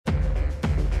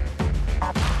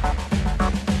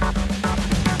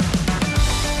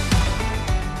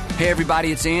Hey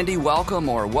everybody, it's Andy.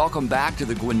 Welcome back to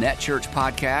the Gwinnett Church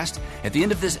Podcast. At the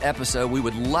end of this episode, we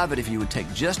would love it if you would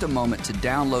take just a moment to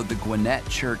download the Gwinnett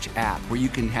Church app, where you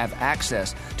can have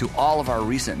access to all of our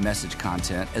recent message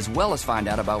content, as well as find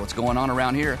out about what's going on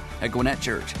around here at Gwinnett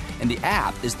Church. And the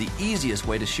app is the easiest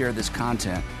way to share this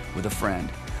content with a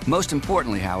friend. Most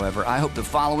importantly, however, I hope the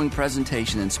following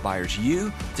presentation inspires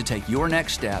you to take your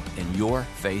next step in your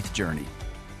faith journey.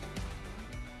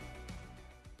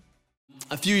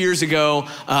 A few years ago,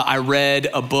 I read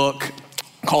a book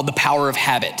called The Power of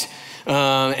Habit.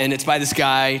 And it's by this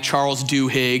guy, Charles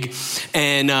Duhigg.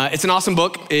 And it's an awesome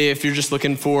book if you're just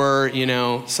looking for,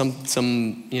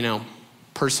 some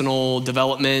personal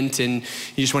development and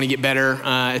you just want to get better.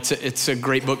 It's a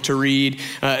great book to read.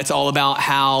 It's all about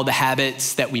how the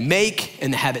habits that we make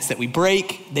and the habits that we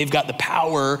break, they've got the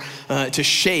power to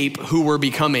shape who we're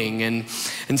becoming.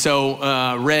 And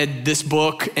so read this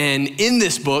book, and in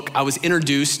this book, I was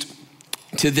introduced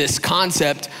to this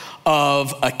concept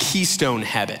of a keystone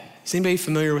habit. Is anybody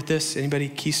familiar with this? Anybody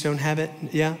keystone habit?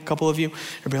 Yeah, a couple of you?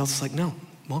 Everybody else is like, no.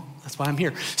 Well, that's why I'm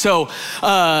here. So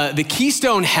the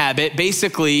keystone habit,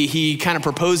 basically, he kind of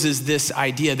proposes this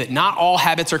idea that not all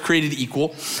habits are created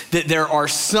equal, that there are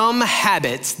some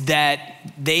habits that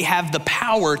they have the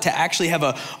power to actually have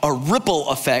a ripple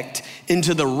effect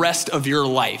into the rest of your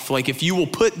life. Like if you will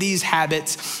put these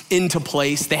habits into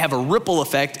place, they have a ripple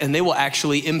effect and they will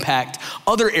actually impact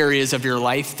other areas of your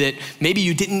life that maybe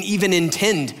you didn't even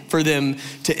intend for them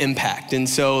to impact. And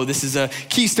so this is a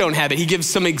keystone habit. He gives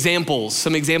some examples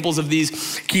of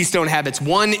these keystone habits.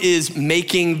 One is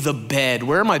making the bed.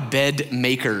 Where are my bed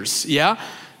makers? Yeah?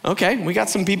 Okay, we got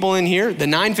some people in here. The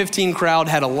 9:15 crowd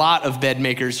had a lot of bed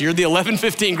makers. You're the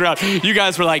 11:15 crowd. You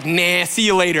guys were like, nah, see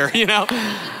you later,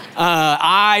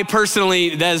 I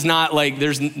personally, that is not like,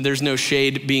 there's no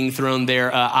shade being thrown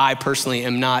there. I personally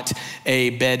am not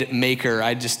a bed maker.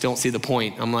 I just don't see the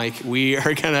point. I'm like, we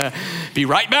are gonna be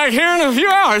right back here in a few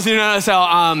hours,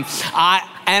 So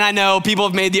and I know people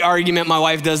have made the argument, my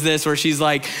wife does this, where she's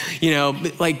like, you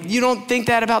don't think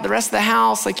that about the rest of the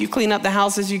house. Like you clean up the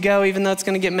house as you go, even though it's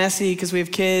gonna get messy because we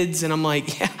have kids. And I'm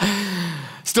like, yeah.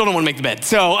 Still don't want to make the bed.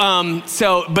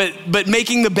 But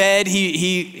making the bed,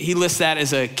 he lists that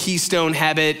as a keystone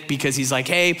habit because he's like,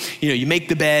 hey, you make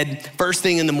the bed first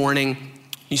thing in the morning.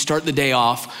 You start the day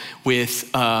off with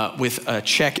a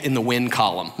check in the win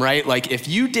column, right? Like if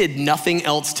you did nothing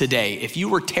else today, if you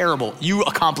were terrible, you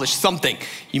accomplished something.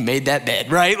 You made that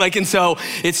bed, right? And so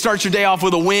it starts your day off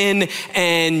with a win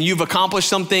and you've accomplished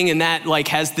something, and that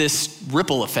has this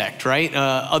ripple effect, right?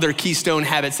 Other keystone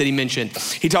habits that he mentioned.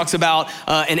 He talks about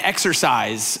an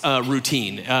exercise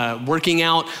routine. Working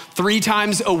out 3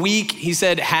 times a week, he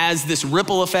said, has this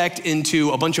ripple effect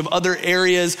into a bunch of other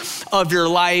areas of your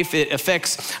life. It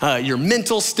affects your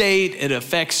mental state. It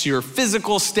affects your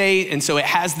physical state. And so it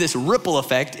has this ripple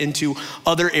effect into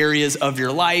other areas of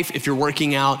your life if you're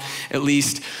working out at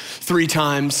least 3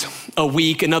 times a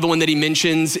week. Another one that he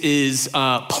mentions is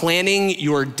planning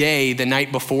your day the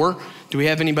night before. Do we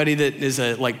have anybody that is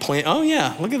plan? Oh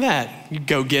yeah, look at that. You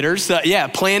go-getters.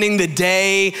 Planning the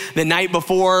day the night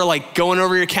before, going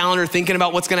over your calendar, thinking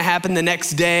about what's gonna happen the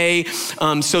next day,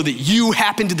 so that you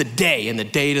happen to the day and the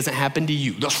day doesn't happen to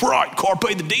you. That's right,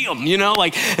 carpe the diem,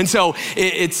 And so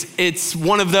it's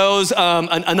one of those.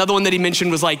 Another one that he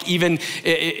mentioned was even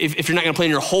if you're not gonna plan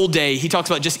your whole day, he talks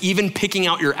about just even picking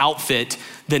out your outfit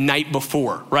the night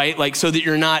before, right? So that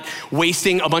you're not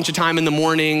wasting a bunch of time in the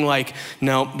morning,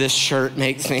 no, this shirt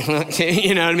makes me look,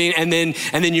 you know what I mean? And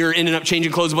then you're ending up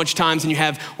changing clothes a bunch of times and you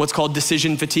have what's called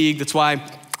decision fatigue. That's why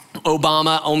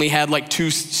Obama only had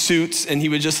 2 suits and he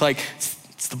would just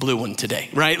it's the blue one today,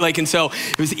 right? And so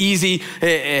it was easy,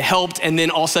 it helped. And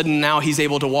then all of a sudden now he's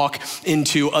able to walk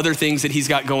into other things that he's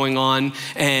got going on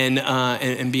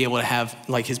and be able to have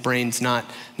his brain's not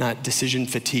decision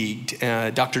fatigued.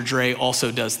 Dr. Dre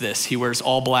also does this. He wears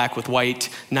all black with white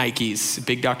Nikes.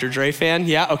 Big Dr. Dre fan?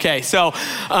 Yeah, okay. So,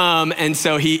 and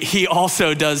so he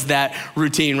also does that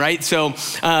routine, right? So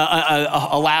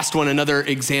a last one, another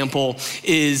example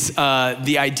is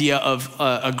the idea of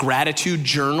a gratitude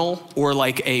journal, or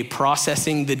a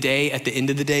processing the day at the end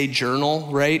of the day journal,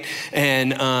 right?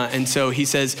 And so he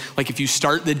says, if you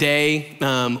start the day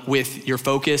with your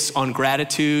focus on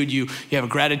gratitude, you have a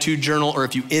gratitude journal, or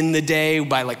if you end the day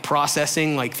by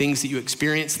processing things that you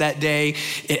experienced that day,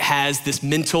 it has this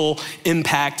mental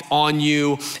impact on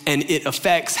you and it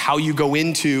affects how you go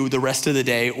into the rest of the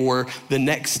day or the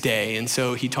next day. And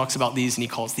so he talks about these and he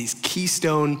calls these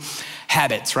keystone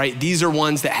habits, right? These are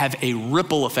ones that have a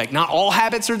ripple effect. Not all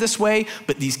habits are this way,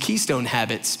 but these keystone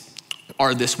habits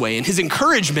are this way. And his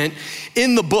encouragement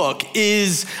in the book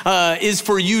is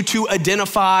for you to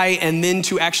identify and then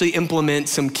to actually implement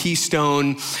some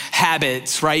keystone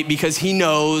habits, right? Because he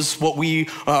knows what we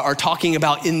are talking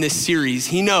about in this series.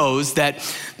 He knows that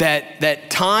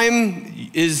time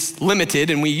is limited,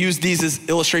 and we used these as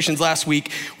illustrations last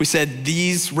week. We said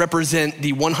these represent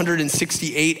the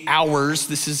 168 hours.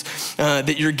 This is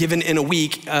that you're given in a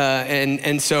week,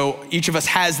 and so each of us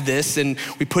has this, and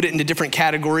we put it into different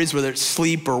categories, whether it's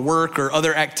sleep or work or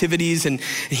other activities. And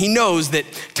he knows that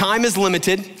time is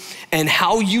limited, and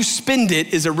how you spend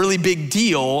it is a really big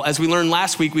deal. As we learned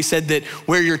last week, we said that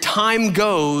where your time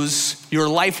goes, your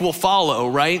life will follow,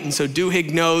 right? And so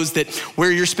Duhigg knows that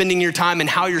where you're spending your time and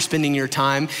how you're spending your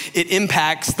time, it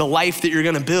impacts the life that you're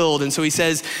gonna build. And so he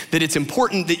says that it's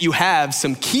important that you have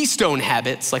some keystone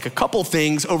habits, like a couple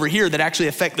things over here that actually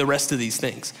affect the rest of these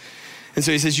things. And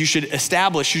so he says you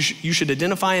should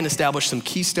identify and establish some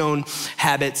keystone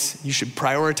habits. You should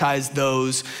prioritize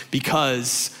those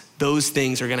because those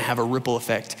things are gonna have a ripple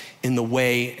effect in the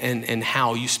way and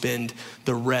how you spend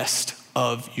the rest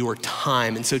of your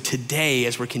time. And so today,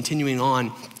 as we're continuing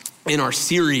on in our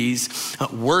series,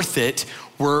 Worth It,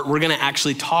 we're gonna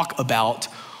actually talk about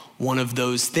one of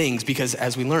those things, because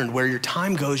as we learned, where your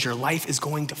time goes, your life is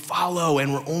going to follow,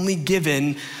 and we're only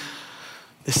given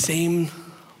the same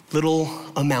little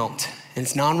amount, and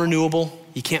it's non-renewable.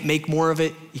 You can't make more of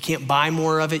it. You can't buy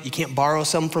more of it. You can't borrow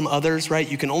some from others, right?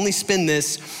 You can only spend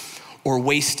this or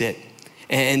waste it.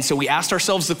 And so we asked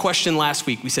ourselves the question last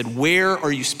week. We said, where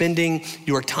are you spending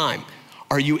your time?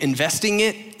 Are you investing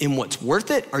it in what's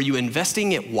worth it? Are you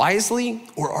investing it wisely?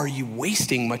 Or are you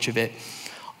wasting much of it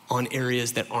on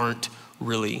areas that aren't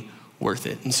really worth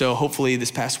it? And so hopefully this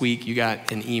past week you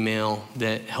got an email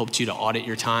that helped you to audit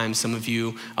your time. Some of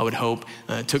you, I would hope,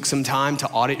 took some time to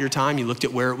audit your time. You looked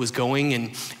at where it was going and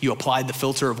you applied the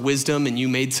filter of wisdom and you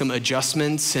made some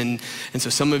adjustments. And so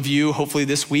some of you, hopefully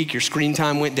this week, your screen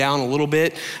time went down a little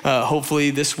bit. Hopefully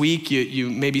this week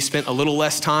you maybe spent a little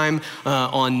less time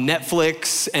on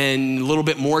Netflix and a little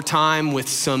bit more time with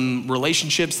some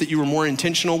relationships that you were more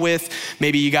intentional with.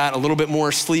 Maybe you got a little bit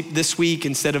more sleep this week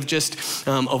instead of just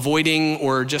avoiding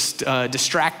or just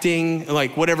distracting,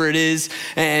 like whatever it is.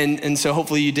 And so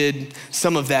hopefully you did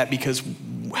some of that, because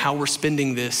how we're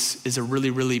spending this is a really,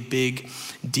 really big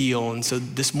deal. And so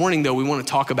this morning, though, we want to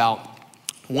talk about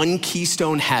one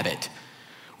keystone habit.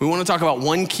 We want to talk about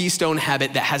one keystone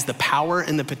habit that has the power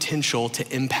and the potential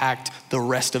to impact the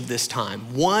rest of this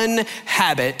time. One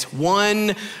habit,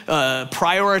 one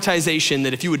prioritization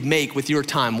that if you would make with your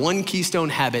time, one keystone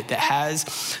habit that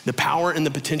has the power and the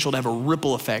potential to have a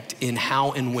ripple effect in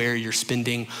how and where you're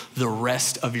spending the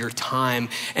rest of your time.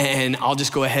 And I'll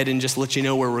just go ahead and just let you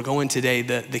know where we're going today.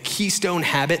 The keystone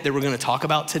habit that we're going to talk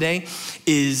about today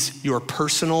is your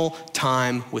personal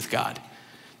time with God.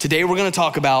 Today, we're gonna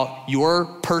talk about your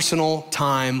personal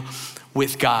time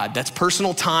with God. That's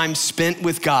personal time spent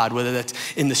with God, whether that's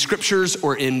in the scriptures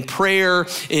or in prayer,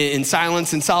 in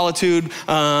silence and solitude,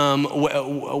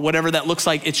 whatever that looks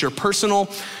like. It's your personal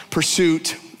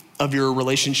pursuit of your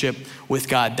relationship with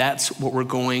God. That's what we're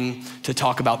going to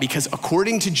talk about, because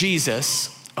according to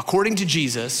Jesus,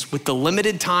 with the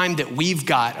limited time that we've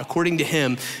got, according to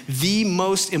him, the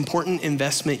most important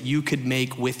investment you could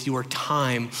make with your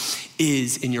time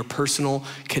is in your personal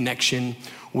connection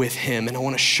with him. And I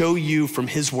want to show you from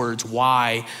his words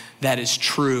why that is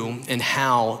true and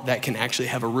how that can actually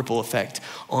have a ripple effect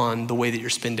on the way that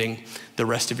you're spending the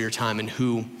rest of your time and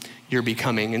who you're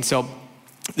becoming. And so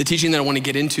the teaching that I want to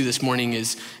get into this morning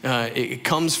is, it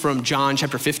comes from John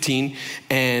chapter 15.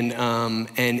 And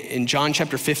in John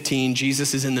chapter 15,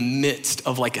 Jesus is in the midst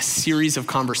of like a series of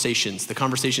conversations. The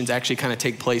conversations actually kind of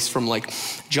take place from like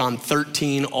John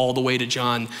 13 all the way to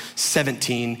John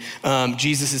 17.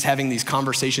 Jesus is having these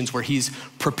conversations where he's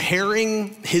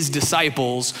preparing his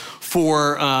disciples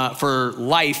for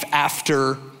life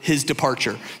after his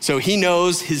departure. So he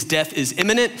knows his death is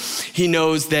imminent. He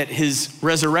knows that his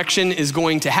resurrection is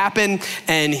going to happen.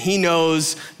 And he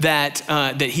knows that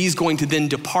he's going to then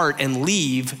depart and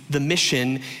leave the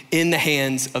mission in the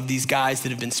hands of these guys that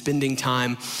have been spending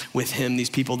time with him, these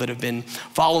people that have been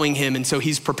following him. And so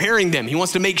he's preparing them. He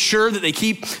wants to make sure that they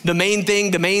keep the main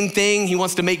thing. He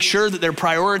wants to make sure that they're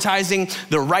prioritizing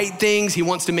the right things. He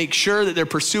wants to make sure that they're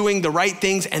pursuing the right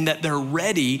things and that they're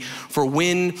ready for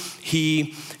when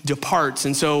he departs.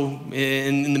 And so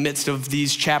in the midst of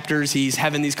these chapters, he's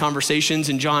having these conversations.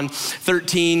 In John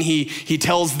 13, he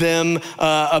tells them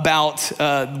about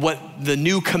what the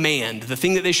new command, the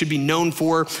thing that they should be known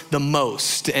for the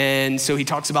most. And so he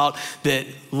talks about that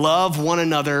love one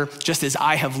another just as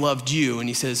I have loved you. And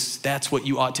he says, that's what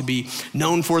you ought to be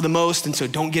known for the most. And so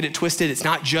don't get it twisted. It's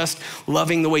not just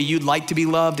loving the way you'd like to be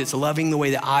loved. It's loving the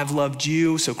way that I've loved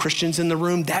you. So Christians in the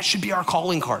room, that should be our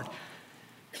calling card.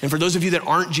 And for those of you that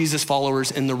aren't Jesus followers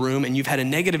in the room and you've had a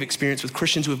negative experience with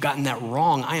Christians who have gotten that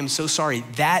wrong, I am so sorry.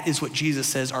 That is what Jesus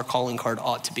says our calling card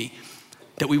ought to be.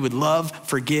 That we would love,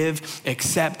 forgive,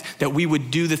 accept, that we would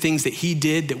do the things that he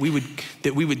did, that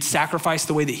we would sacrifice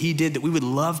the way that he did, that we would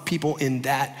love people in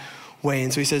that way.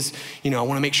 And so he says, I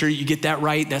want to make sure you get that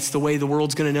right. That's the way the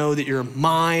world's going to know that you're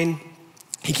mine.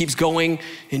 He keeps going.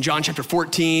 In John chapter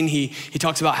 14, he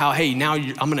talks about how, hey, now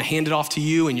I'm going to hand it off to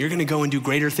you and you're going to go and do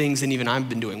greater things than even I've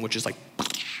been doing, which is like,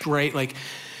 right? Like,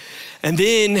 and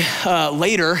then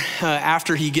later,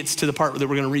 after he gets to the part that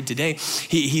we're going to read today,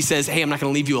 he says, hey, I'm not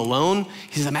going to leave you alone.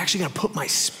 He says, I'm actually going to put my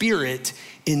spirit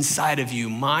inside of you.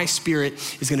 My spirit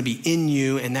is going to be in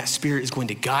you, and that spirit is going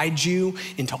to guide you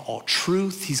into all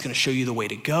truth. He's going to show you the way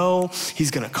to go.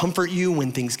 He's going to comfort you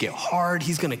when things get hard.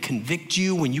 He's going to convict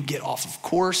you when you get off of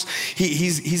course.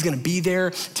 He's going to be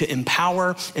there to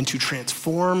empower and to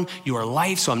transform your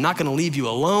life. So I'm not going to leave you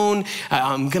alone.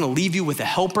 I'm going to leave you with a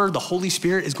helper. The Holy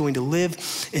Spirit is going to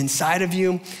live inside of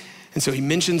you. And so he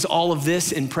mentions all of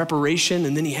this in preparation,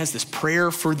 and then he has this prayer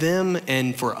for them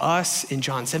and for us in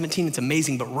John 17. It's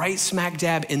amazing, but right smack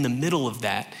dab in the middle of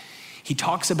that, he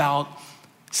talks about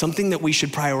something that we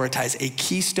should prioritize, a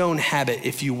keystone habit,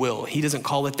 if you will. He doesn't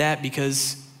call it that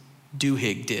because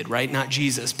Duhigg did, right? Not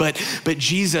Jesus. But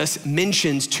Jesus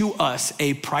mentions to us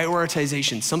a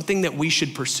prioritization, something that we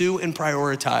should pursue and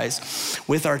prioritize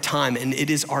with our time, and it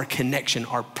is our connection,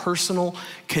 our personal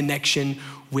connection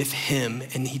with him.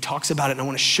 And he talks about it, and I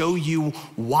want to show you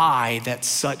why that's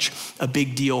such a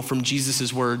big deal from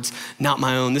Jesus's words, not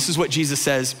my own. This is what Jesus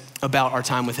says about our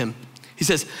time with him. He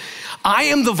says, I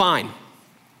am the vine,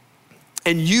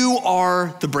 and you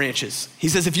are the branches. He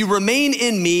says, if you remain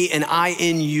in me and I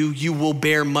in you, you will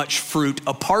bear much fruit.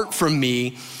 Apart from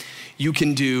me, you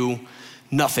can do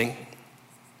nothing.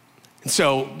 And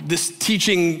so this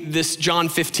teaching, this John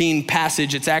 15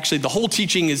 passage, it's actually, the whole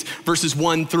teaching is verses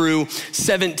 1 through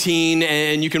 17,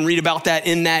 and you can read about that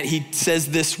in that. He says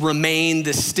this remain,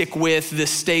 this stick with, this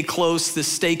stay close, this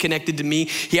stay connected to me.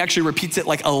 He actually repeats it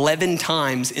like 11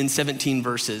 times in 17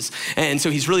 verses. And so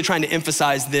he's really trying to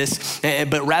emphasize this,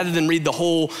 but rather than read the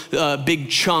whole big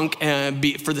chunk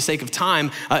for the sake of time,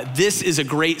 this is a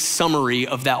great summary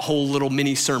of that whole little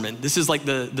mini sermon. This is like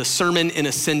the sermon in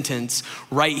a sentence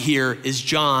right here. Is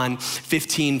John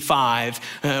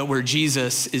 15:5, where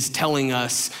Jesus is telling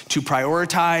us to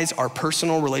prioritize our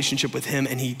personal relationship with him,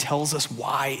 and he tells us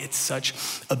why it's such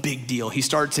a big deal. He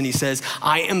starts and he says,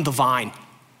 I am the vine.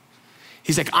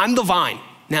 He's like, I'm the vine.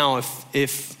 Now,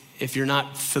 if you're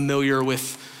not familiar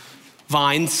with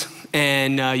vines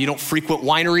and you don't frequent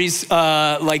wineries,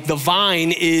 like the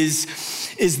vine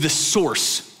is the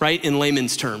source, right, in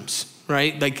layman's terms.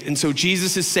 Right? Like, and so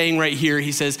Jesus is saying right here,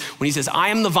 he says, when he says, I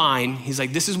am the vine, he's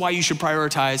like, this is why you should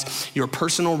prioritize your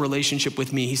personal relationship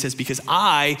with me. He says, because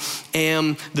I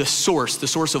am the source. The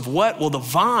source of what? Well, the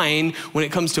vine, when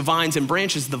it comes to vines and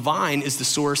branches, the vine is the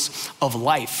source of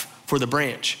life for the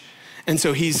branch. And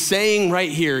so he's saying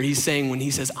right here, he's saying when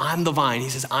he says, I'm the vine, he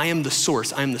says, I am the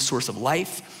source. I am the source of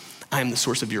life. I am the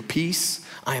source of your peace.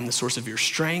 I am the source of your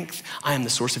strength. I am the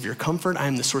source of your comfort. I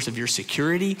am the source of your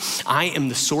security. I am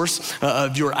the source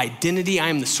of your identity. I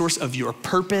am the source of your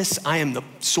purpose. I am the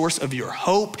source of your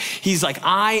hope. He's like,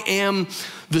 I am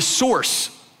the source.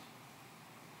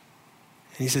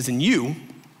 And he says, and you're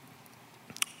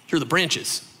the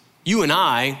branches. You and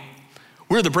I,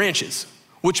 we're the branches,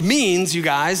 which means, you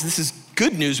guys, this is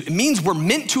good news. It means we're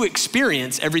meant to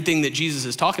experience everything that Jesus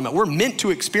is talking about. We're meant to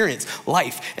experience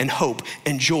life and hope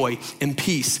and joy and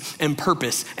peace and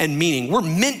purpose and meaning. We're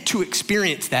meant to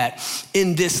experience that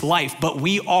in this life, but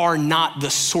we are not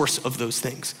the source of those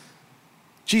things.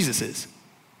 Jesus is.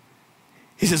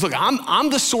 He says, look, I'm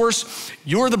the source,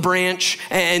 you're the branch,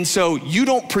 and so you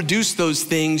don't produce those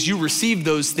things, you receive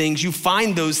those things, you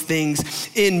find those things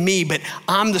in me, but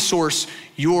I'm the source,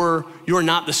 you're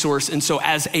not the source. And so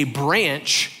as a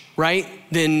branch, right,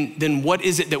 then what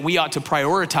is it that we ought to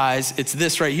prioritize? It's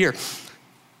this right here,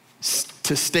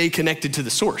 to stay connected to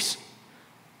the source.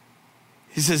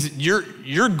 He says,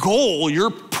 your goal,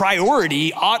 your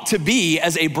priority ought to be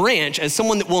as a branch, as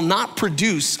someone that will not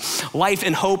produce life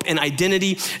and hope and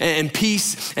identity and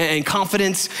peace and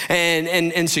confidence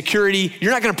and security.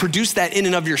 You're not gonna produce that in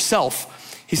and of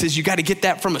yourself. He says, you gotta get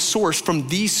that from a source, from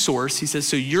the source. He says,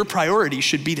 so your priority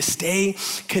should be to stay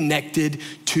connected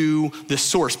to the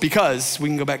source. Because, we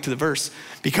can go back to the verse,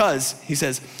 because he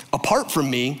says, apart from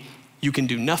me, you can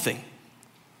do nothing.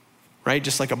 Right?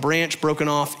 Just like a branch broken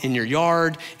off in your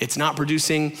yard, it's not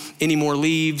producing any more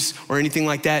leaves or anything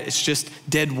like that. It's just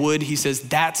dead wood. He says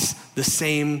that's the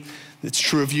same that's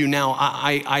true of you. Now,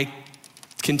 I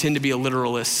can tend to be a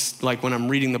literalist, like when I'm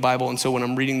reading the Bible. And so when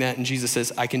I'm reading that and Jesus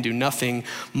says, I can do nothing,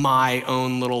 my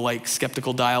own little like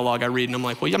skeptical dialogue I read, and I'm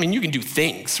like, well, I mean, you can do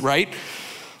things, right?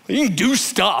 You can do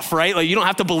stuff, right? Like you don't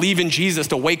have to believe in Jesus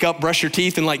to wake up, brush your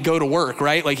teeth, and like go to work,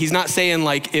 right? Like he's not saying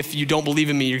like, if you don't believe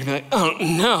in me, you're gonna be like, oh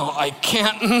no, I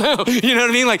can't, no. You know what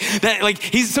I mean? Like that, like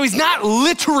he's not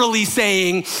literally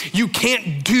saying you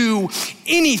can't do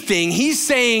anything. He's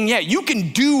saying, yeah, you can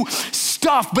do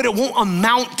stuff, but it won't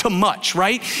amount to much,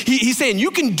 right? He's saying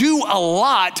you can do a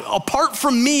lot apart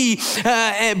from me,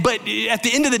 but at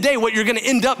the end of the day, what you're gonna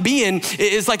end up being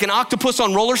is like an octopus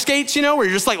on roller skates, you know, where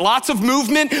you're just like lots of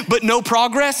movement, but no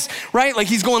progress, right? Like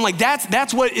he's going like,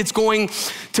 that's what it's going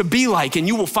to be like. And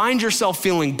you will find yourself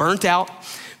feeling burnt out,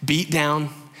 beat down,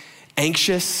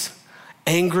 anxious,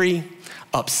 angry,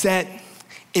 upset,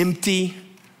 empty.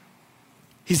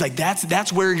 He's like,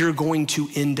 that's where you're going to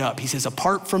end up. He says,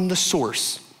 apart from the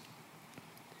source,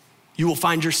 you will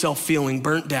find yourself feeling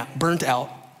burnt out,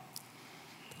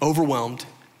 overwhelmed,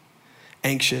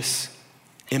 anxious,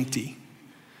 empty.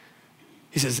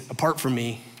 He says, apart from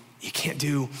me, you can't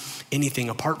do anything.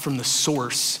 Apart from the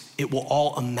source, it will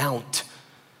all amount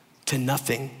to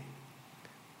nothing.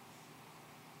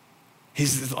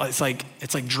 It's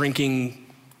like drinking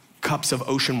cups of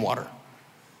ocean water.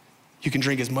 You can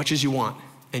drink as much as you want,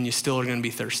 and you still are gonna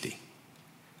be thirsty.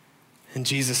 And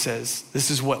Jesus says, this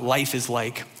is what life is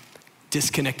like,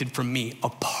 disconnected from me,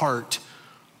 apart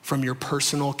from your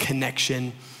personal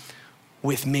connection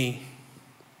with me.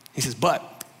 He says,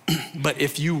 but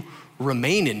if you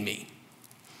remain in me,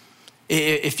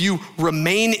 if you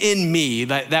remain in me,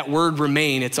 that word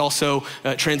remain, it's also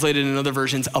translated in other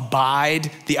versions,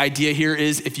 abide. The idea here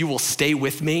is if you will stay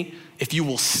with me, if you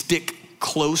will stick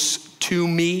close to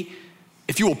me,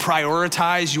 if you will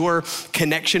prioritize your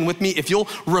connection with me, if you'll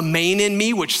remain in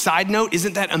me, which side note,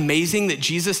 isn't that amazing that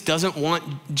Jesus doesn't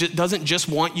just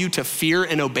want you to fear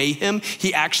and obey him?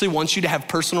 He actually wants you to have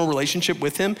personal relationship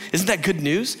with him. Isn't that good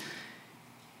news?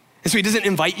 And so he doesn't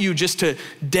invite you just to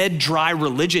dead, dry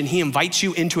religion. He invites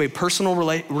you into a personal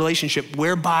relationship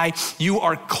whereby you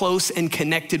are close and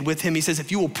connected with him. He says,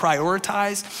 if you will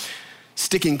prioritize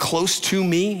sticking close to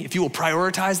me, if you will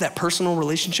prioritize that personal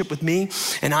relationship with me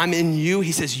and I'm in you,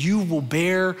 he says, you will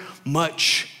bear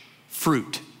much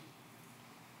fruit.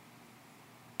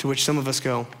 To which some of us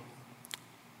go,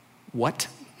 what?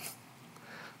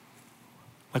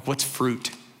 Like, what's fruit?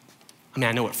 I mean,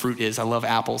 I know what fruit is. I love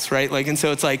apples, right? Like, and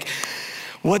so it's like,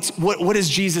 what is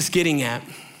Jesus getting at?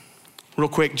 Real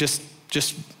quick, just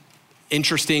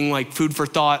interesting, like food for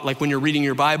thought. Like when you're reading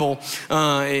your Bible,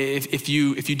 if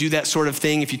you do that sort of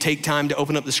thing, if you take time to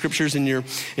open up the scriptures and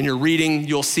you're reading,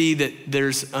 you'll see that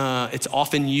it's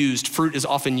often used. Fruit is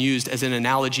often used as an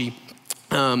analogy.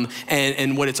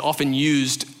 And what it's often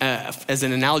used as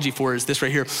an analogy for is this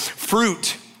right here.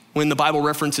 Fruit, when the Bible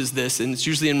references this, and it's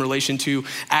usually in relation to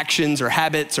actions or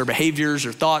habits or behaviors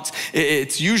or thoughts,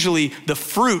 it's usually, the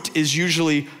fruit is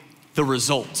usually the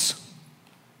results.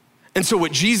 And so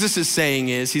what Jesus is saying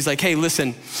is, he's like, hey,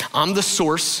 listen, I'm the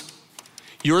source,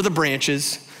 you're the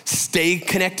branches, stay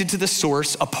connected to the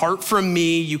source. Apart from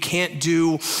me, you can't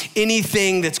do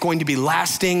anything that's going to be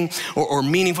lasting or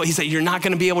meaningful. He's like, you're not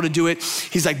gonna be able to do it.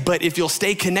 He's like, but if you'll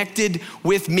stay connected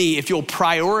with me, if you'll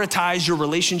prioritize your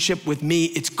relationship with me,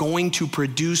 it's going to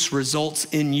produce results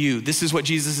in you. This is what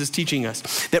Jesus is teaching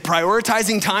us, that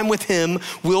prioritizing time with him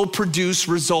will produce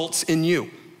results in you.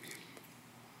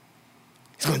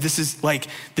 This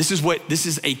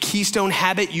is a keystone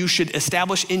habit you should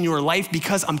establish in your life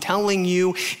because I'm telling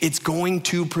you, it's going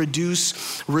to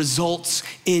produce results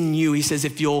in you. He says,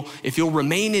 if you'll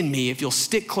remain in me, if you'll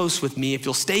stick close with me, if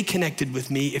you'll stay connected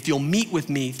with me, if you'll meet with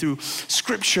me through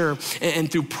scripture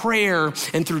and through prayer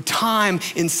and through time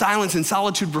in silence and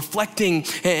solitude, reflecting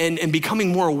and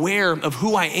becoming more aware of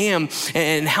who I am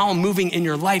and how I'm moving in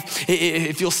your life,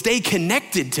 if you'll stay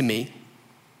connected to me,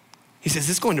 he says,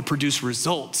 it's going to produce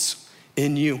results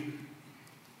in you.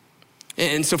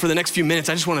 And so for the next few minutes,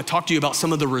 I just want to talk to you about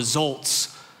some of the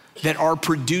results that are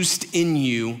produced in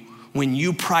you when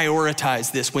you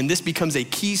prioritize this, when this becomes a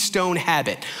keystone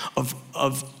habit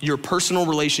of your personal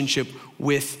relationship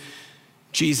with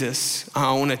Jesus.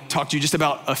 I want to talk to you just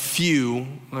about a few.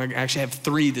 I actually have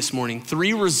 3 this morning.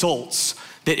 3 results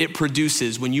that it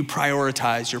produces when you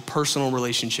prioritize your personal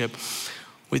relationship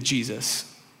with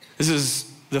Jesus. This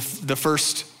is the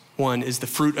first one is the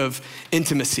fruit of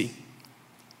intimacy.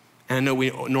 And I know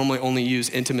we normally only use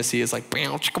intimacy as like,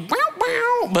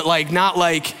 but like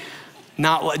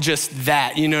not just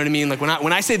that, you know what I mean? Like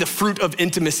when I say the fruit of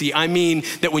intimacy, I mean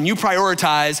that when you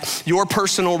prioritize your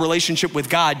personal relationship with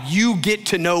God, you get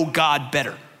to know God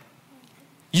better.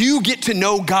 You get to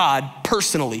know God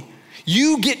personally.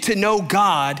 You get to know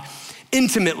God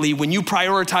intimately when you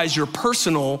prioritize your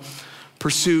personal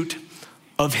pursuit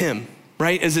of him,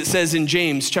 right? As it says in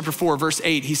James chapter 4, verse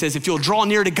 8, he says, if you'll draw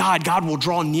near to God, God will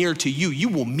draw near to you. You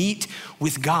will meet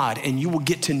with God and you will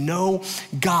get to know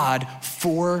God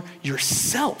for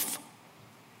yourself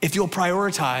if you'll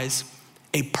prioritize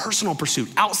a personal pursuit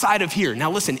outside of here.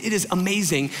 Now listen, it is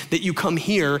amazing that you come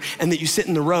here and that you sit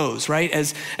in the rows, right?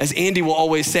 As Andy will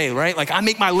always say, right? Like I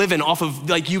make my living off of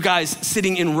like you guys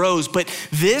sitting in rows, but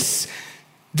this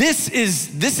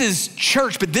is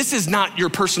church, but this is not your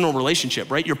personal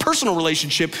relationship, right? Your personal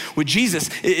relationship with Jesus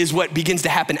is what begins to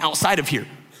happen outside of here.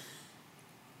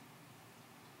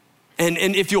 And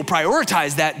if you'll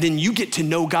prioritize that, then you get to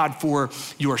know God for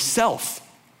yourself.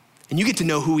 And you get to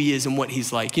know who he is and what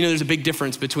he's like. You know, there's a big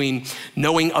difference between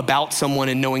knowing about someone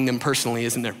and knowing them personally,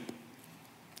 isn't there?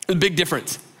 There's a big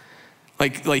difference.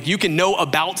 Like you can know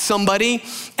about somebody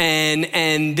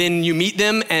and then you meet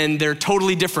them and they're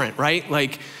totally different, right?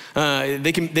 Like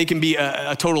they can be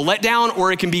a total letdown,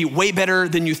 or it can be way better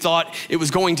than you thought it was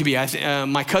going to be.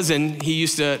 My cousin, he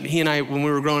and I, when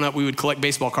we were growing up, we would collect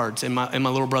baseball cards, and my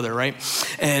little brother, right?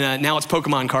 And now it's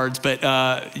Pokemon cards, but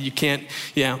you can't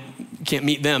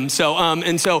meet them. So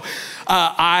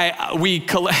we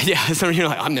collect. Yeah, some of you are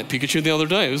like, I met Pikachu the other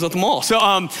day. It was at the mall.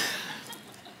 So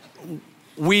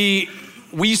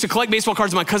we used to collect baseball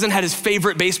cards. My cousin had his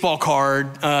favorite baseball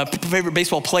card, favorite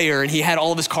baseball player, and he had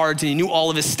all of his cards and he knew all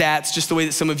of his stats, just the way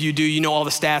that some of you do. You know all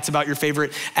the stats about your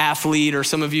favorite athlete, or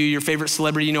some of you, your favorite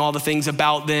celebrity, you know all the things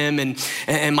about them.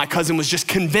 And my cousin was just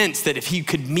convinced that if he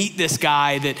could meet this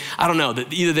guy, that, I don't know,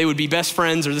 that either they would be best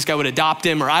friends or this guy would adopt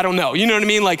him, or I don't know. You know what I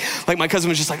mean? Like my cousin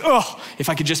was just like, oh, if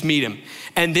I could just meet him.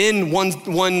 And then one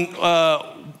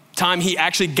time he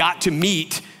actually got to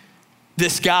meet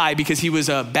this guy because he was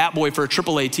a bat boy for a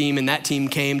AAA team, and that team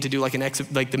came to do like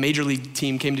the major league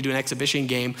team came to do an exhibition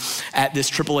game at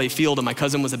this AAA field, and my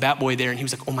cousin was a bat boy there, and he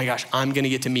was like, oh my gosh, I'm gonna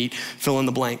get to meet fill in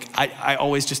the blank. I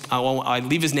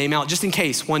leave his name out just in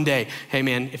case one day, hey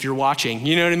man, if you're watching,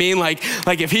 you know what I mean? Like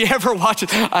if he ever watches,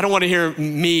 I don't want to hear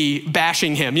me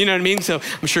bashing him, you know what I mean? So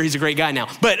I'm sure he's a great guy now.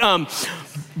 But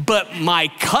my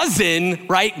cousin,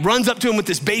 right, runs up to him with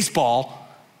this baseball.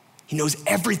 He knows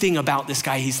everything about this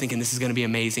guy. He's thinking this is gonna be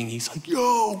amazing. He's like,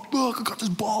 yo, look, I got this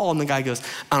ball. And the guy goes,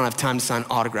 I don't have time to sign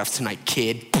autographs tonight,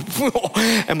 kid.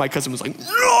 And my cousin was like,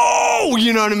 no,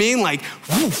 you know what I mean? Like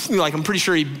I'm pretty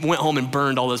sure he went home and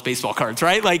burned all those baseball cards,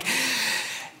 right? Like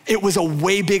it was a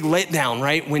way big letdown,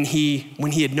 right? When he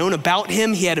had known about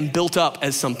him, he had him built up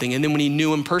as something. And then when he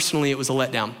knew him personally, it was a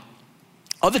letdown.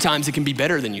 Other times it can be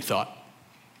better than you thought.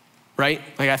 Right?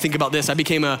 Like I think about this, I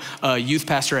became a youth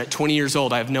pastor at 20 years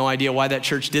old. I have no idea why that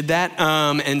church did that.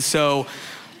 And so,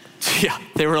 yeah,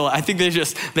 I think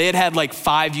they had like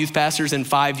 5 youth pastors in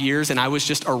 5 years, and I was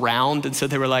just around. And so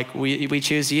they were like, we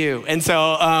choose you. And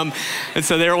so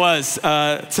there it was.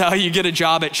 That's how you get a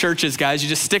job at churches, guys. You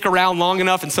just stick around long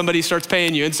enough and somebody starts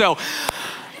paying you. And so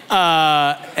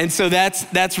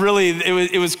that's really,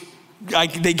 it was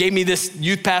they gave me this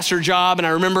youth pastor job, and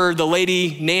I remember the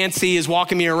lady, Nancy, is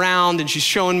walking me around and she's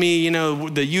showing me, you know,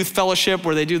 the youth fellowship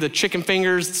where they do the chicken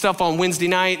fingers stuff on Wednesday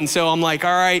night. And so I'm like,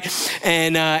 all right.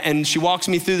 And she walks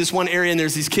me through this one area, and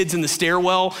there's these kids in the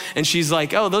stairwell, and she's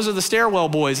like, oh, those are the stairwell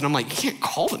boys. And I'm like, you can't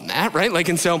call them that, right? Like,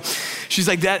 and so she's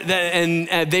like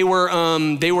and they were,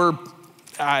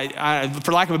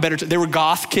 for lack of a better term, they were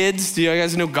goth kids. Do you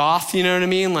guys know goth? You know what I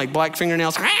mean? Like black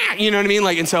fingernails, you know what I mean?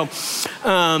 Like, and so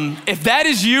if that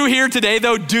is you here today,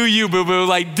 though, do you, boo-boo?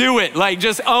 Like, do it. Like,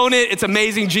 just own it. It's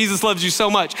amazing. Jesus loves you so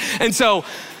much. And so,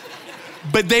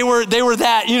 but they were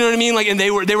that, you know what I mean? Like, and they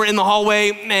were in the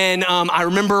hallway, and I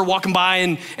remember walking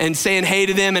by and saying hey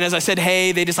to them. And as I said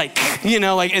hey, they just like, you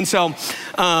know, like, and so,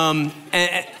 and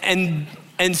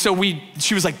so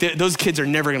she was like, those kids are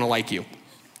never gonna like you.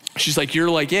 She's like, you're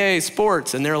like, yay,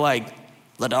 sports. And they're like,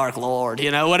 the Dark Lord,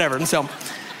 you know, whatever. And so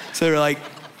they're like,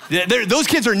 those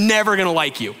kids are never gonna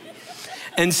like you.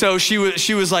 And so she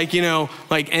was like, you know,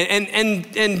 like,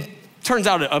 and Turns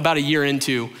out about a year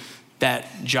into that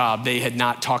job, they had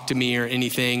not talked to me or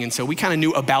anything. And so we kind of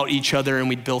knew about each other, and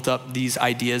we'd built up these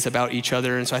ideas about each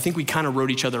other. And so I think we kind of wrote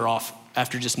each other off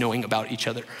after just knowing about each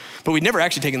other. But we'd never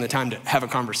actually taken the time to have a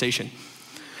conversation.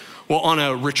 Well, on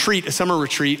a summer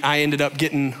retreat, I ended up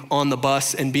getting on the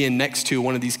bus and being next to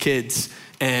one of these kids.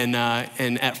 And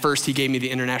at first he gave me the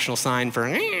international sign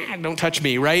for, don't touch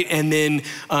me, right? And then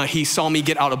he saw me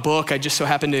get out a book. I just so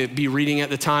happened to be reading at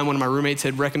the time. One of my roommates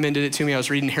had recommended it to me. I was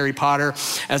reading Harry Potter.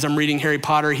 As I'm reading Harry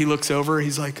Potter, he looks over,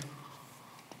 he's like,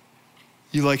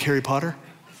 "You like Harry Potter?"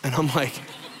 And I'm like,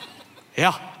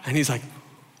 "Yeah." And he's like,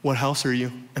 "What house are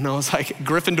you?" And I was like,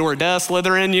 "Gryffindor,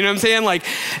 Slytherin," you know what I'm saying? Like,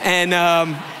 and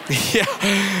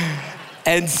yeah.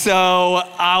 And so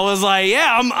I was like,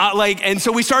 yeah, and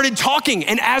so we started talking.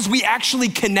 And as we actually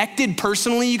connected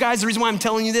personally, you guys, the reason why I'm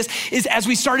telling you this is as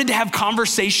we started to have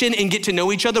conversation and get to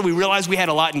know each other, we realized we had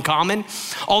a lot in common.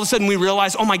 All of a sudden we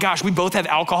realized, oh my gosh, we both have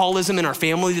alcoholism in our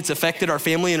family that's affected our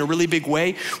family in a really big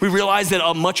way. We realized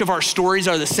that much of our stories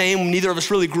are the same. Neither of us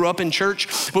really grew up in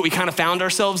church, but we kind of found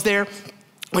ourselves there.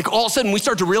 Like all of a sudden we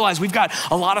start to realize we've got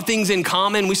a lot of things in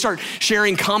common. We start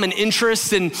sharing common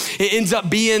interests, and it ends up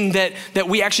being that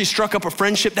we actually struck up a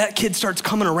friendship. That kid starts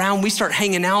coming around. We start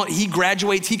hanging out. He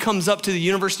graduates. He comes up to the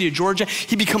University of Georgia.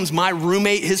 He becomes my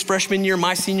roommate his freshman year,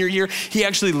 my senior year. He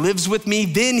actually lives with me.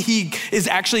 Then he is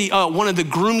actually one of the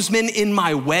groomsmen in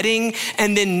my wedding.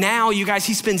 And then now, you guys,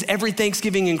 he spends every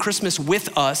Thanksgiving and Christmas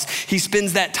with us. He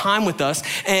spends that time with us.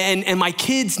 And my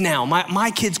kids now,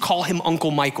 my kids call him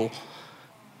Uncle Michael.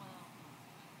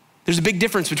 There's a big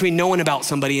difference between knowing about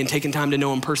somebody and taking time to know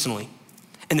them personally.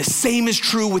 And the same is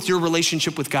true with your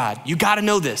relationship with God. You gotta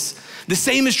know this. The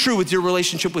same is true with your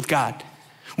relationship with God.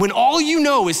 When all you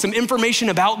know is some information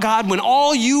about God, when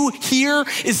all you hear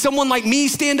is someone like me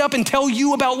stand up and tell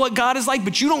you about what God is like,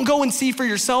 but you don't go and see for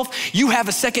yourself, you have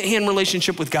a secondhand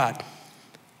relationship with God.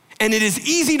 And it is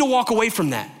easy to walk away from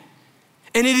that.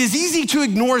 And it is easy to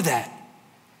ignore that.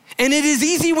 And it is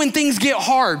easy when things get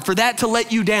hard for that to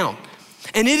let you down.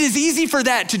 And it is easy for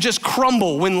that to just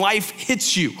crumble when life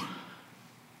hits you.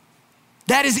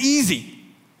 That is easy.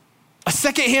 A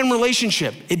secondhand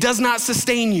relationship, it does not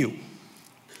sustain you.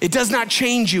 It does not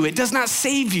change you. It does not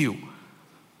save you.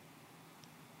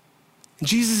 And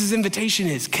Jesus' invitation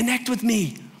is, connect with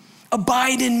me,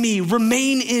 abide in me,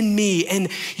 remain in me, and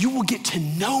you will get to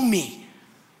know me.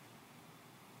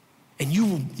 And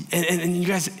you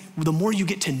guys, the more you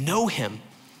get to know him,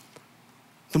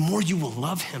 the more you will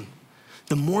love him.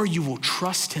 The more you will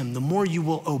trust him, the more you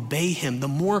will obey him, the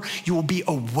more you will be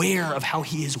aware of how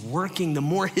he is working, the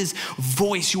more his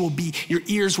voice your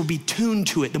ears will be tuned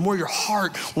to it, the more your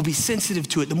heart will be sensitive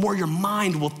to it, the more your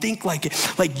mind will think like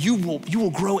it, like you will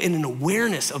grow in an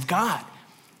awareness of God.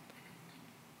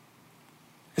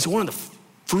 And so one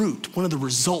of the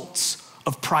results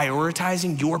of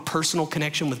prioritizing your personal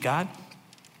connection with God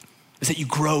is that you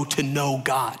grow to know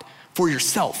God for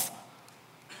yourself.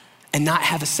 And not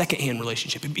have a secondhand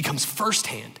relationship. It becomes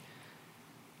firsthand.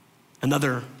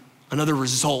 Another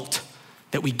result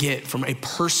that we get from a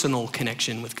personal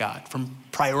connection with God, from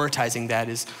prioritizing that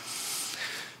is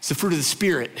the fruit of the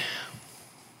Spirit.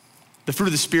 The fruit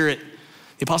of the Spirit,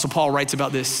 the Apostle Paul writes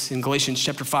about this in Galatians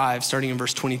chapter 5, starting in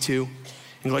verse 22.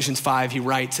 In Galatians 5, he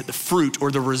writes that the fruit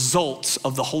or the results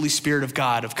of the Holy Spirit of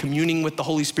God, of communing with the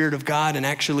Holy Spirit of God and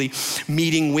actually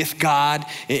meeting with God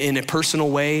in a personal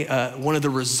way, one of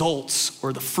the results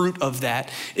or the fruit of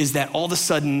that is that all of a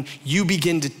sudden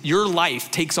your life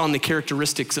takes on the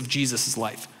characteristics of Jesus'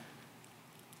 life.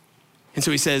 And so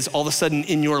he says, all of a sudden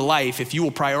in your life, if you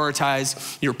will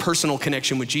prioritize your personal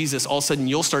connection with Jesus, all of a sudden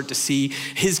you'll start to see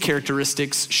his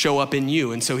characteristics show up in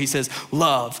you. And so he says,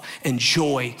 love and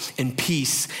joy and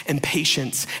peace and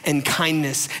patience and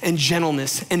kindness and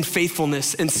gentleness and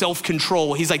faithfulness and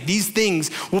self-control. He's like, these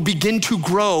things will begin to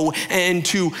grow and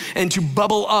to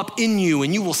bubble up in you,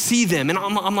 and you will see them. And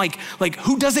I'm like,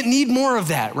 who doesn't need more of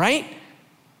that, right?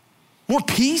 More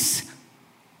peace,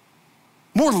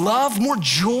 more love, more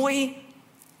joy,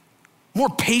 more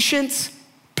patience,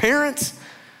 parents.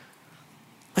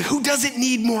 Like, who doesn't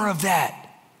need more of that?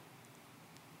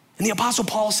 And the Apostle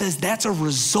Paul says that's a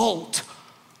result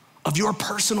of your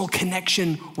personal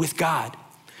connection with God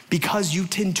because you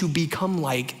tend to become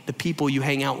like the people you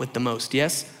hang out with the most,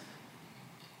 yes?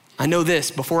 I know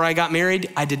this, before I got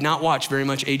married, I did not watch very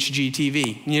much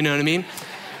HGTV, you know what I mean?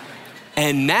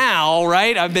 And now,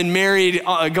 right, I've been married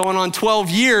going on 12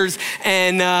 years,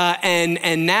 and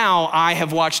now I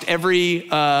have watched every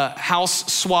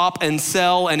house swap and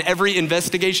sell and every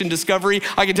investigation discovery.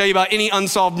 I can tell you about any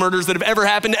unsolved murders that have ever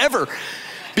happened ever.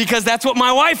 because that's what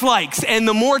my wife likes. And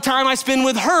the more time I spend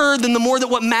with her, then the more that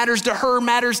what matters to her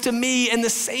matters to me. And the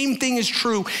same thing is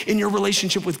true in your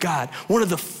relationship with God. One of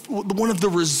the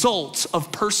results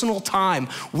of personal time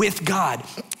with God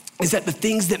is that the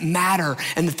things that matter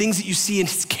and the things that you see in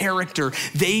his character,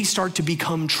 they start to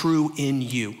become true in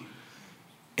you.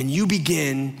 And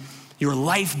your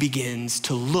life begins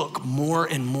to look more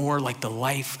and more like the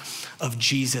life of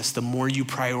Jesus the more you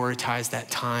prioritize that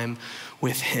time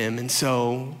with him. And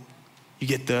so you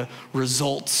get the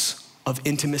results of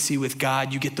intimacy with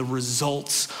God. You get the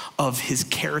results of his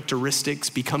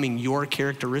characteristics becoming your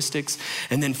characteristics.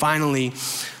 And then finally,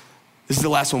 this is the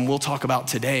last one we'll talk about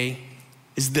today,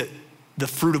 is the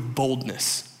fruit of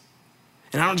boldness.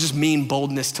 And I don't just mean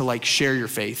boldness to like share your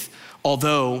faith,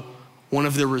 although one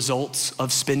of the results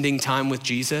of spending time with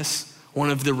Jesus, one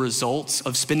of the results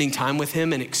of spending time with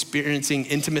him and experiencing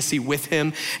intimacy with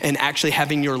him and actually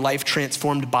having your life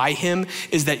transformed by him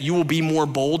is that you will be more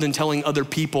bold in telling other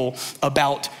people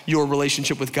about your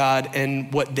relationship with God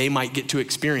and what they might get to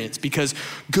experience, because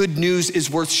good news is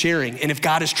worth sharing. And if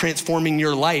God is transforming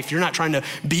your life, you're not trying to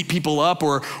beat people up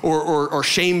or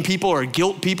shame people or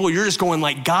guilt people. You're just going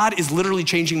like, God is literally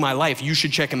changing my life. You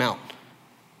should check him out.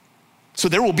 So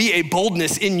there will be a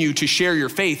boldness in you to share your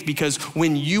faith, because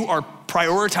when you are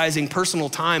prioritizing personal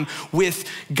time with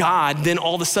God, then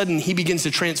all of a sudden he begins to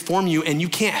transform you and you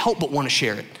can't help but want to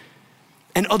share it.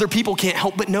 And other people can't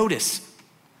help but notice.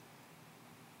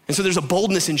 And so there's a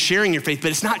boldness in sharing your faith, but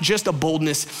it's not just a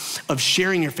boldness of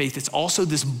sharing your faith, it's also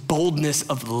this boldness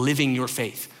of living your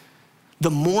faith. The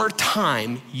more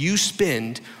time you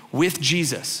spend with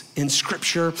Jesus in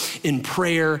scripture, in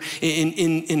prayer,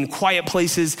 in quiet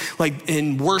places, like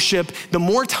in worship, the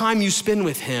more time you spend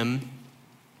with him,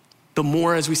 the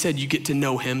more, as we said, you get to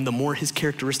know him, the more his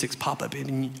characteristics pop up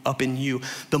in you,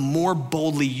 the more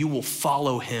boldly you will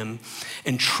follow him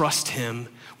and trust him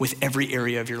with every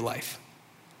area of your life.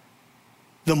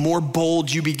 The more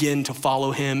bold you begin to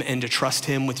follow him and to trust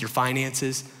him with your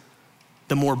finances,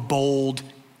 the more bold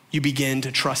you begin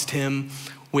to trust him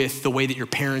with the way that you're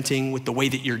parenting, with the way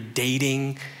that you're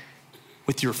dating,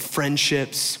 with your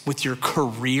friendships, with your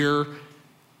career.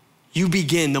 You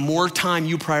begin, the more time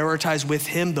you prioritize with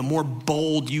him, the more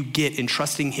bold you get in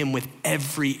trusting him with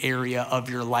every area of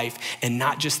your life, and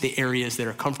not just the areas that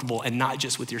are comfortable, and not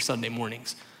just with your Sunday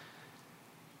mornings.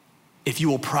 If you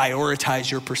will prioritize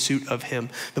your pursuit of him,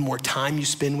 the more time you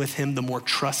spend with him, the more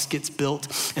trust gets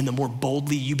built, and the more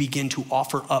boldly you begin to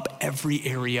offer up every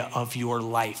area of your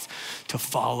life to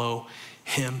follow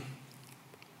him.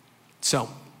 So,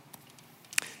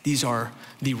 these are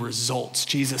the results.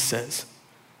 Jesus says,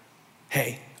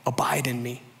 hey, abide in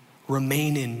me,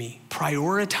 remain in me,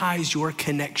 prioritize your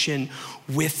connection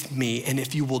with me. And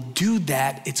if you will do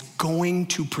that, it's going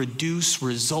to produce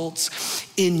results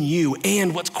in you.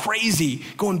 And what's crazy,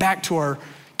 going back to our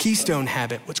keystone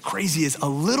habit, what's crazy is a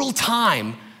little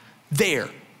time there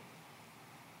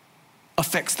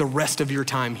affects the rest of your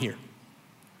time here.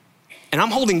 And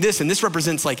I'm holding this, and this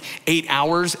represents like 8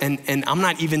 hours, and I'm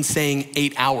not even saying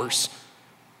 8 hours.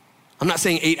 I'm not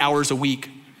saying 8 hours a week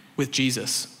with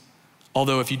Jesus.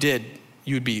 Although if you did,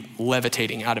 you would be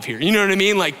levitating out of here. You know what I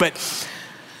mean? But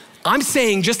I'm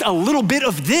saying just a little bit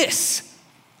of this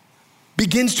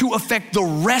begins to affect the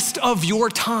rest of your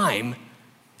time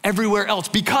everywhere else.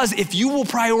 Because if you will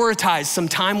prioritize some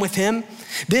time with him,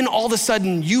 then all of a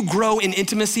sudden you grow in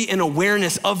intimacy and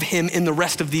awareness of him in the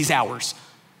rest of these hours.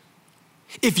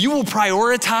 If you will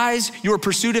prioritize your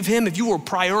pursuit of him, if you will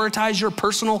prioritize your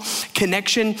personal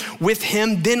connection with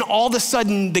him, then all of a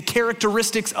sudden the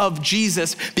characteristics of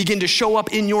Jesus begin to show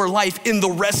up in your life in the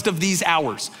rest of these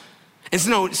hours. And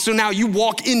so now you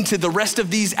walk into the rest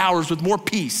of these hours with more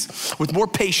peace, with more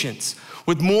patience,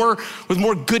 with more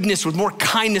goodness, with more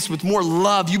kindness, with more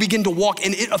love. You begin to walk,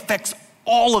 and it affects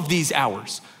all of these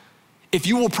hours. If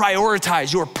you will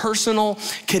prioritize your personal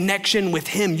connection with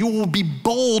him, you will be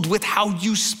bold with how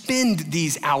you spend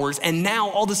these hours. And now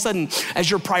all of a sudden, as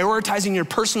you're prioritizing your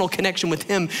personal connection with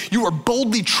him, you are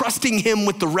boldly trusting him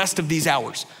with the rest of these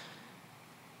hours.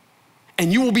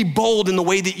 And you will be bold in the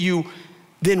way that you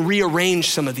then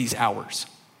rearrange some of these hours.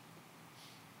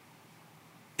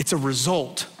 It's a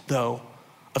result, though,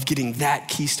 of getting that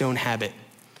keystone habit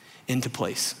into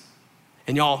place.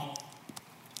 And y'all,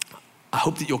 I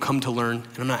hope that you'll come to learn,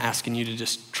 and I'm not asking you to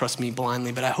just trust me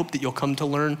blindly, but I hope that you'll come to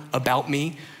learn about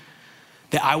me,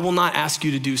 that I will not ask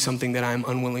you to do something that I'm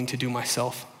unwilling to do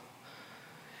myself.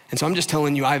 And so I'm just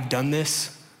telling you, I've done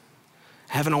this.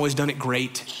 I haven't always done it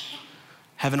great,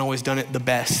 haven't always done it the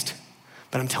best,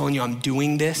 but I'm telling you, I'm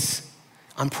doing this.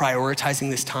 I'm prioritizing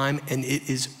this time, and it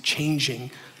is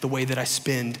changing the way that I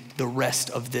spend the rest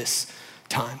of this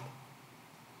time.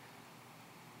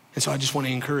 And so I just want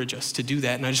to encourage us to do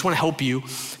that. And I just want to help you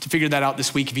to figure that out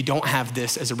this week if you don't have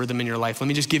this as a rhythm in your life. Let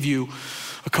me just give you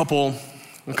a couple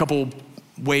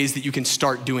ways that you can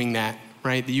start doing that,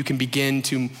 right? That you can begin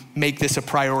to make this a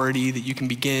priority, that you can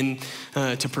begin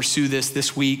to pursue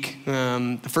this week.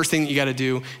 The first thing that you got to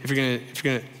do,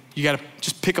 you got to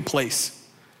just pick a place.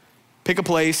 Pick a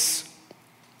place,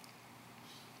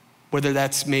 whether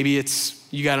that's maybe it's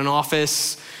you got an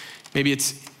office, maybe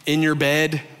it's in your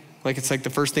bed, like it's like the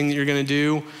first thing that you're gonna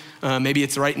do. Maybe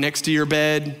it's right next to your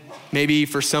bed. Maybe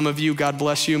for some of you, God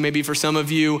bless you, maybe for some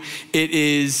of you, it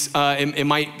is, it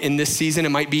might, in this season, it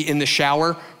might be in the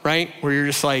shower, right? Where you're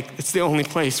just like, it's the only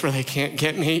place where they can't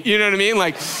get me. You know what I mean?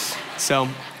 Like, so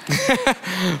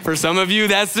for some of you,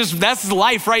 that's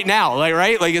life right now, like,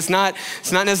 right? Like it's not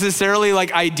necessarily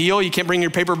like ideal. You can't bring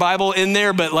your paper Bible in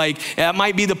there, but like that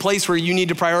might be the place where you need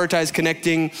to prioritize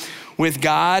connecting with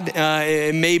God.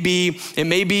 It may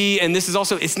be, and this is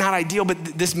also, it's not ideal, but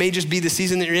this may just be the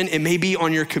season that you're in. It may be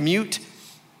on your commute.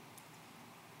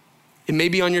 It may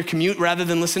be on your commute rather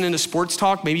than listening to sports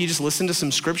talk. Maybe you just listen to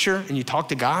some scripture and you talk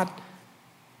to God.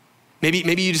 Maybe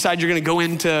you decide you're gonna go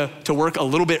into work a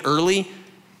little bit early.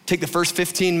 Take the first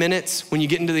 15 minutes when you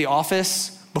get into the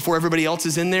office before everybody else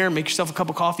is in there. Make yourself a cup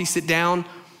of coffee, sit down,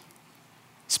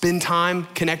 spend time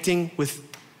connecting with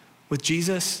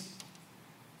Jesus.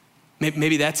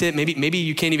 Maybe that's it. Maybe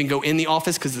you can't even go in the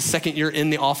office because the second you're in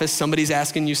the office, somebody's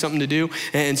asking you something to do.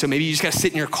 And so maybe you just gotta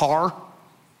sit in your car.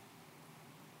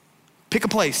 Pick a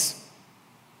place.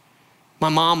 My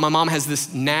mom has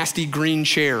this nasty green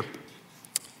chair.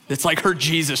 It's like her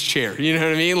Jesus chair, you know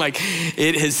what I mean? Like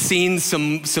it has seen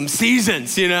some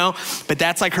seasons, you know, but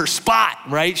that's like her spot,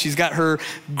 right? She's got her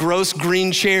gross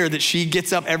green chair that she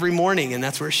gets up every morning and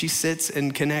that's where she sits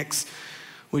and connects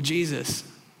with Jesus.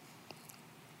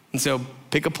 And so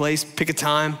pick a place, pick a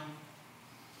time.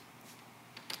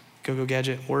 Go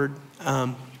gadget, word.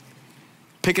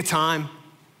 Pick a time.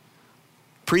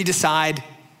 Pre-decide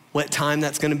what time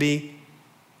that's gonna be.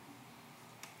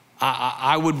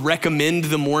 I would recommend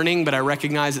the morning, but I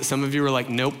recognize that some of you are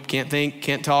like, nope, can't think,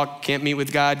 can't talk, can't meet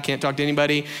with God, can't talk to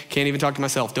anybody, can't even talk to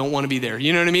myself, don't want to be there.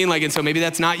 You know what I mean? Like, and so maybe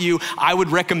that's not you. I would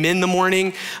recommend the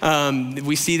morning.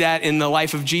 We see that in the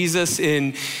life of Jesus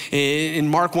in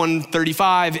Mark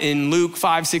 1:35, in Luke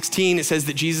 5:16, it says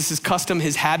that Jesus' custom,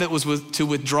 his habit was to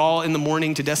withdraw in the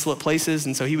morning to desolate places.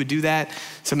 And so he would do that.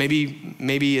 So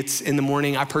maybe it's in the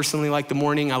morning. I personally like the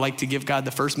morning. I like to give God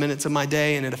the first minutes of my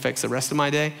day and it affects the rest of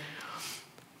my day.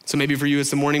 So maybe for you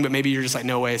it's the morning, but maybe you're just like,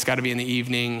 no way, it's gotta be in the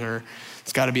evening or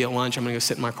it's gotta be at lunch. I'm gonna go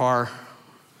sit in my car,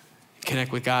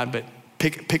 connect with God. But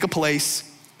pick a place,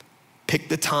 pick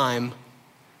the time,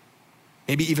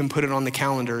 maybe even put it on the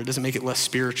calendar. It doesn't make it less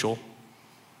spiritual.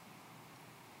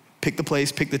 Pick the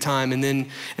place, pick the time, and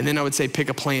then I would say pick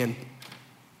a plan.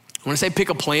 When I say pick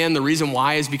a plan, the reason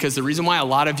why is because the reason why a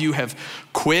lot of you have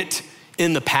quit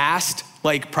in the past,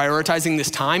 like prioritizing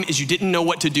this time, is you didn't know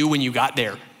what to do when you got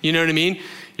there. You know what I mean?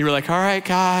 You were like, all right,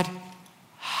 God,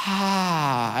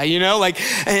 you know, like,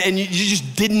 and you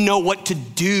just didn't know what to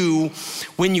do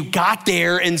when you got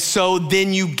there. And so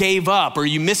then you gave up or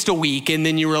you missed a week and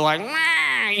then you were like,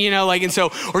 you know, like, and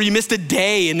so, or you missed a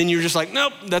day and then you were just like,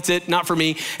 nope, that's it, not for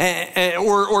me.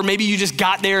 Or maybe you just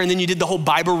got there and then you did the whole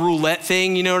Bible roulette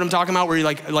thing, you know what I'm talking about? Where you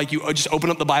like you just open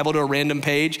up the Bible to a random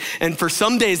page. And for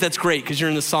some days that's great because you're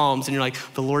in the Psalms and you're like,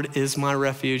 the Lord is my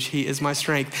refuge, he is my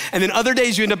strength. And then other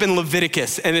days you end up in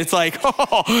Leviticus and it's like,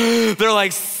 oh, they're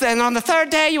like, and on the third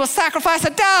day you will sacrifice a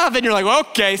dove. And you're like, well,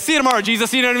 okay, see you tomorrow,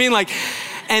 Jesus, you know what I mean? Like,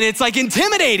 and it's like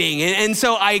intimidating. And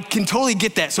so I can totally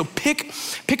get that. So pick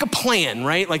a plan,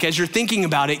 right? Like as you're thinking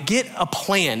about it, get a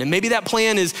plan. And maybe that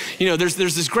plan is, you know, there's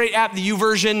this great app, the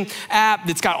YouVersion app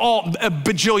that's got a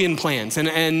bajillion plans.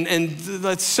 And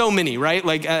that's so many, right?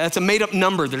 Like that's a made up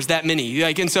number. There's that many.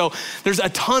 Like, and so there's a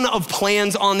ton of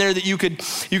plans on there that you could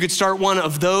start one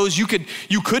of those. You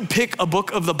could pick a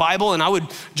book of the Bible, and I would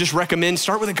just recommend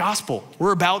start with the gospel.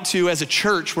 We're about to, as a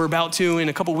church, in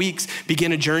a couple weeks,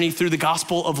 begin a journey through the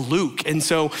gospel of Luke. And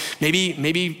so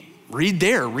maybe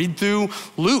read through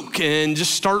Luke and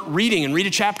just start reading and read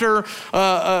a chapter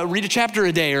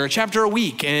a day or a chapter a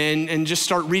week and just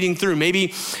start reading through.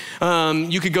 Maybe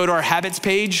you could go to our habits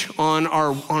page on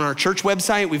our church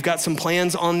website. We've got some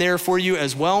plans on there for you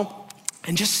as well,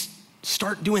 and just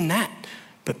start doing that.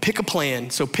 But pick a plan.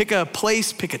 So pick a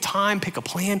place, pick a time, pick a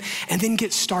plan, and then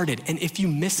get started. And if you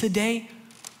miss a day,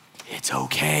 it's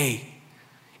okay.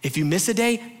 If you miss a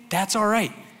day, that's all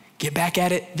right. get back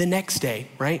at it the next day,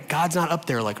 right? God's not up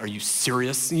there like, are you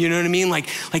serious? You know what I mean? Like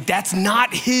that's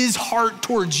not his heart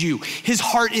towards you. His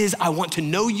heart is, I want to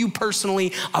know you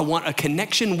personally. I want a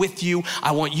connection with you.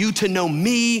 I want you to know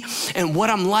me and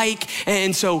what I'm like.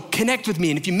 And so connect with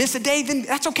me. And if you miss a day, then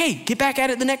that's okay. Get back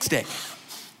at it the next day.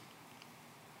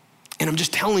 And I'm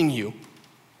just telling you,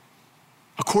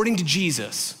 according to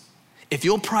Jesus, if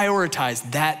you'll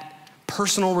prioritize that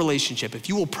personal relationship, if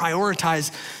you will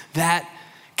prioritize that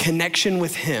connection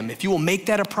with him, if you will make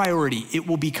that a priority, it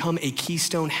will become a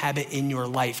keystone habit in your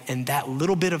life. And that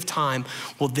little bit of time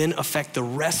will then affect the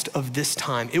rest of this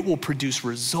time. It will produce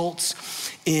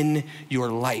results in your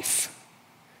life.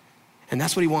 And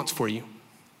that's what he wants for you.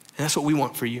 And that's what we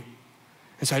want for you.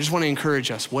 And so I just want to encourage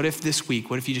us. What if this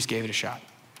week, what if you just gave it a shot?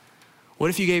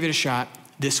 What if you gave it a shot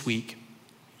this week?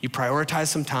 You prioritize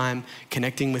some time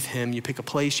connecting with him. You pick a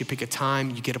place, you pick a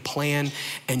time, you get a plan,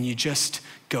 and you just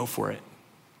go for it.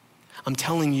 I'm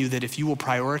telling you that if you will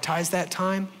prioritize that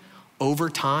time, over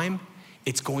time,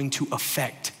 it's going to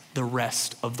affect the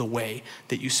rest of the way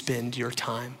that you spend your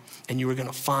time. And you are going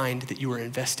to find that you are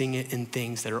investing it in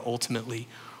things that are ultimately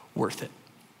worth it.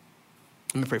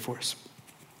 Let me pray for us.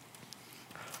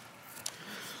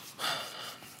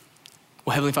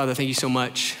 Well, Heavenly Father, thank you so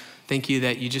much. Thank you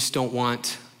that you just don't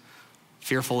want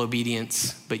fearful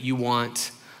obedience, but you want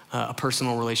a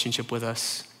personal relationship with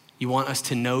us. You want us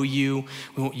to know you.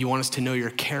 You want us to know your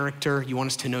character. You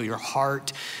want us to know your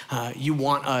heart. You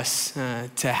want us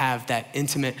to have that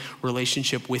intimate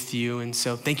relationship with you. And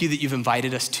so thank you that you've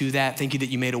invited us to that. Thank you that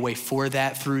you made a way for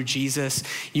that through Jesus.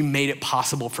 You made it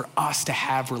possible for us to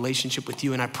have relationship with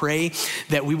you. And I pray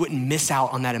that we wouldn't miss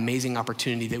out on that amazing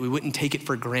opportunity, that we wouldn't take it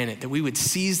for granted, that we would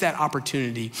seize that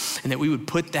opportunity and that we would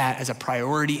put that as a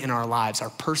priority in our lives,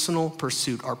 our personal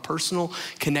pursuit, our personal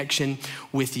connection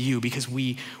with you, because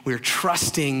we're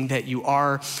trusting that you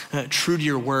are true to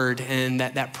your word and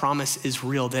that promise is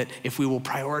real, that if we will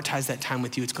prioritize that time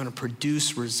with you, it's going to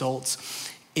produce results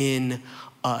in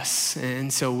us.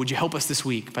 And so would you help us this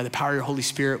week by the power of your Holy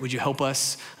Spirit? Would you help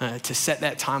us to set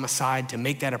that time aside, to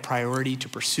make that a priority, to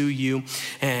pursue you?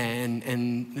 And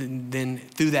then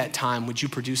through that time, would you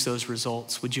produce those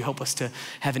results? Would you help us to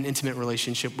have an intimate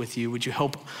relationship with you? Would you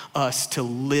help us to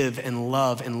live and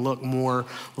love and look more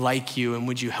like you? And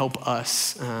would you help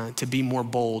us to be more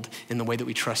bold in the way that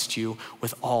we trust you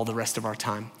with all the rest of our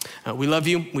time? We love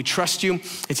you. We trust you.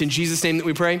 It's in Jesus' name that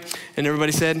we pray. And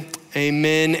everybody said,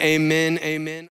 amen, amen, amen.